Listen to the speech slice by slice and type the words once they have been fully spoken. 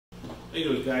How you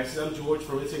doing, guys? I'm George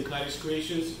from Kydex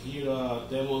Creations. Here to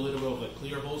demo a little bit of a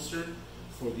clear holster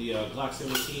for the Glock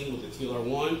 17 with the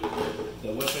TLR1.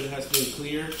 The weapon has been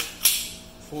cleared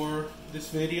for this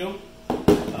video. Here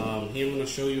I'm going to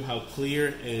show you how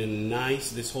clear and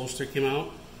nice this holster came out.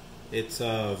 It's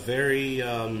very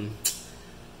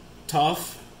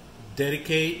tough,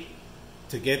 delicate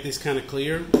to get this kind of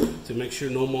clear, to make sure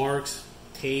no marks,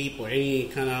 tape, or any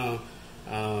kind of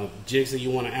jigs that you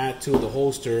want to add to the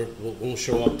holster won't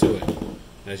show up to it.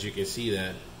 As you can see,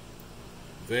 that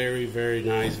very, very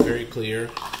nice, very clear.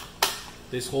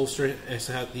 This holster has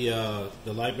had the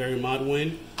Library mod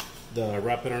win, the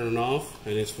rapid on and off,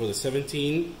 and it's for the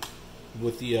 17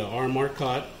 with the RMR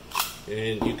cut,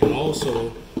 and you can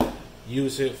also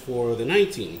use it for the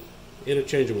 19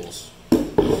 interchangeables.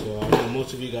 So I know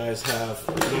most of you guys have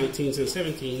 19s and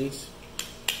 17s.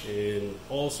 And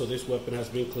also, this weapon has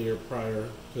been cleared prior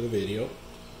to the video,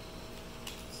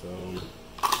 so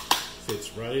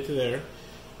fits right into there.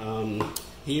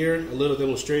 Here, a little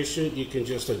demonstration. You can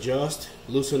just adjust,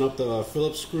 loosen up the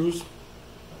Phillips screws,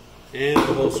 and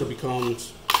the holster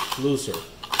becomes looser.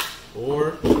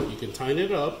 Or you can tighten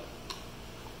it up,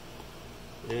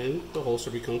 and the holster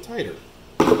becomes tighter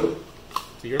to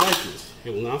your likeness.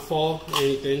 It will not fall or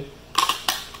anything.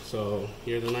 So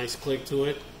here's a nice click to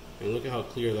it. And look at how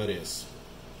clear that is.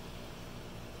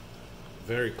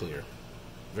 Very clear.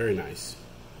 Very nice.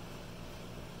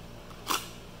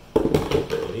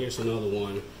 And here's another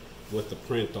one with the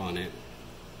print on it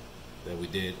that we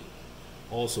did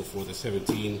also for the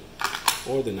 17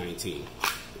 or the 19.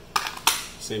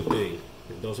 Same thing.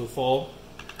 It doesn't fall.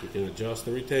 You can adjust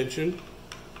the retention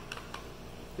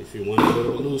if you want it a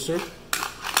little bit looser.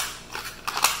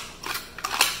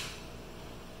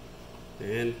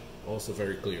 And also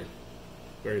very clear.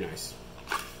 Very nice.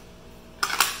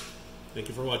 Thank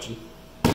you for watching.